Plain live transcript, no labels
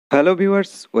Hello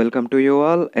viewers, welcome to you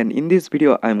all, and in this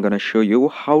video I'm gonna show you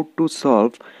how to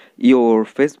solve your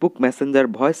Facebook Messenger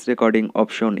voice recording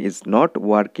option is not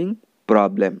working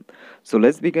problem. So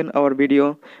let's begin our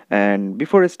video, and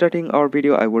before starting our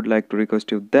video I would like to request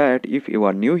you that if you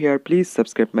are new here, please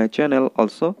subscribe my channel,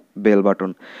 also bell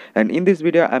button. And in this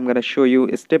video I'm gonna show you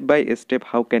step by step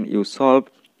how can you solve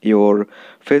your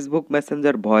Facebook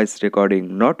Messenger voice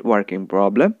recording not working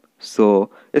problem. So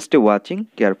stay watching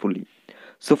carefully.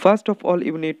 So first of all,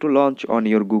 you need to launch on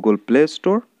your Google Play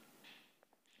Store,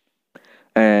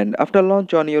 and after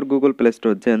launch on your Google Play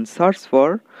Store, then search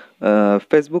for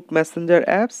Facebook Messenger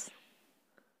apps.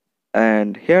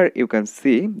 And here you can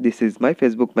see this is my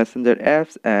Facebook Messenger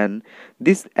apps, and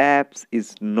this apps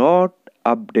is not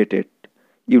updated.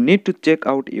 You need to check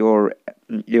out your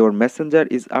messenger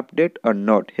is update or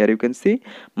not. Here you can see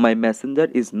my messenger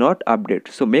is not update,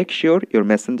 so make sure your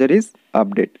messenger is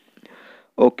update.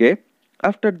 Okay,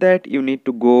 after that you need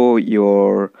to go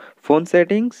your phone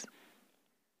settings,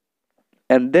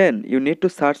 and then you need to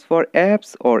search for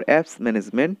apps or apps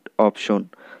management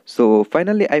option. So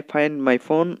finally I find my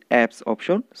phone apps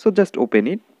option, so just open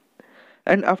it.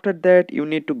 And after that you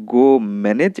need to go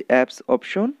manage apps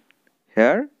option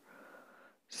here,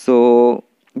 so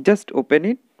just open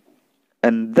it.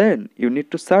 And then you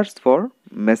need to search for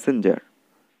messenger,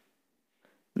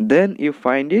 then you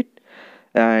find it,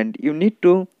 and you need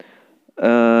to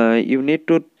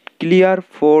clear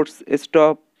force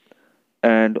stop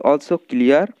and also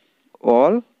clear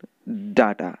all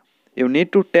data. You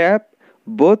need to tap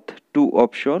both two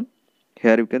option.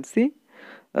 Here you can see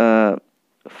uh,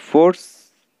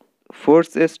 force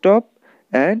force stop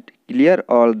and clear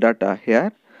all data.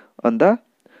 Here on the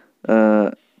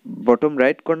uh, bottom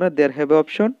right corner there have a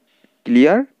option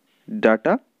clear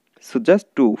data, so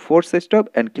just to force stop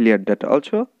and clear data,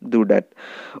 also do that.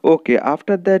 Okay,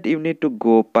 after that you need to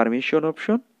go permission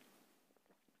option,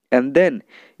 and then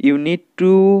you need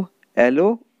to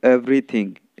allow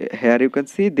everything. Here you can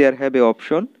see there have a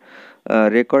option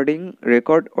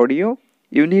record audio.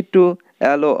 You need to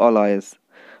allow always.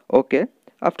 Okay,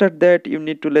 after that you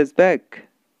need to let's back,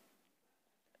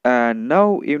 and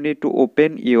now you need to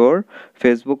open your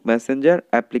Facebook Messenger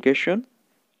application,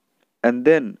 and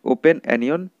then open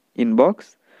Anion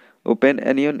inbox. Open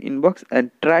Anion inbox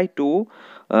and try to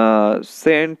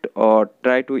send or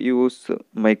try to use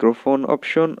microphone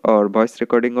option or voice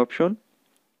recording option,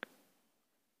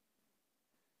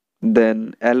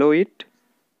 then allow it.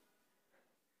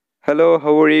 Hello,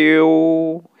 how are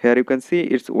you? Here you can see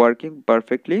it's working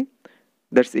perfectly.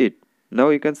 That's it. Now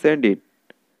you can send it.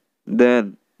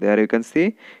 Then there you can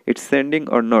see it's sending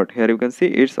or not. Here you can see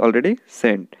it's already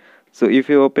sent. So if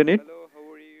you open it, hello,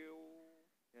 how are you?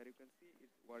 Here you can see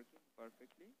it's working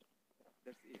perfectly.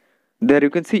 That's it. There you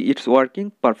can see it's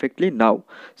working perfectly now.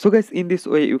 So guys, in this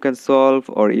way you can solve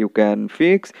or you can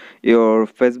fix your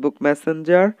Facebook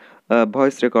Messenger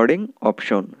voice recording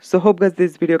option. So hope guys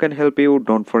this video can help you.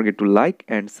 Don't forget to like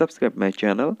and subscribe my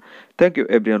channel. Thank you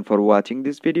everyone for watching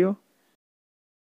this video.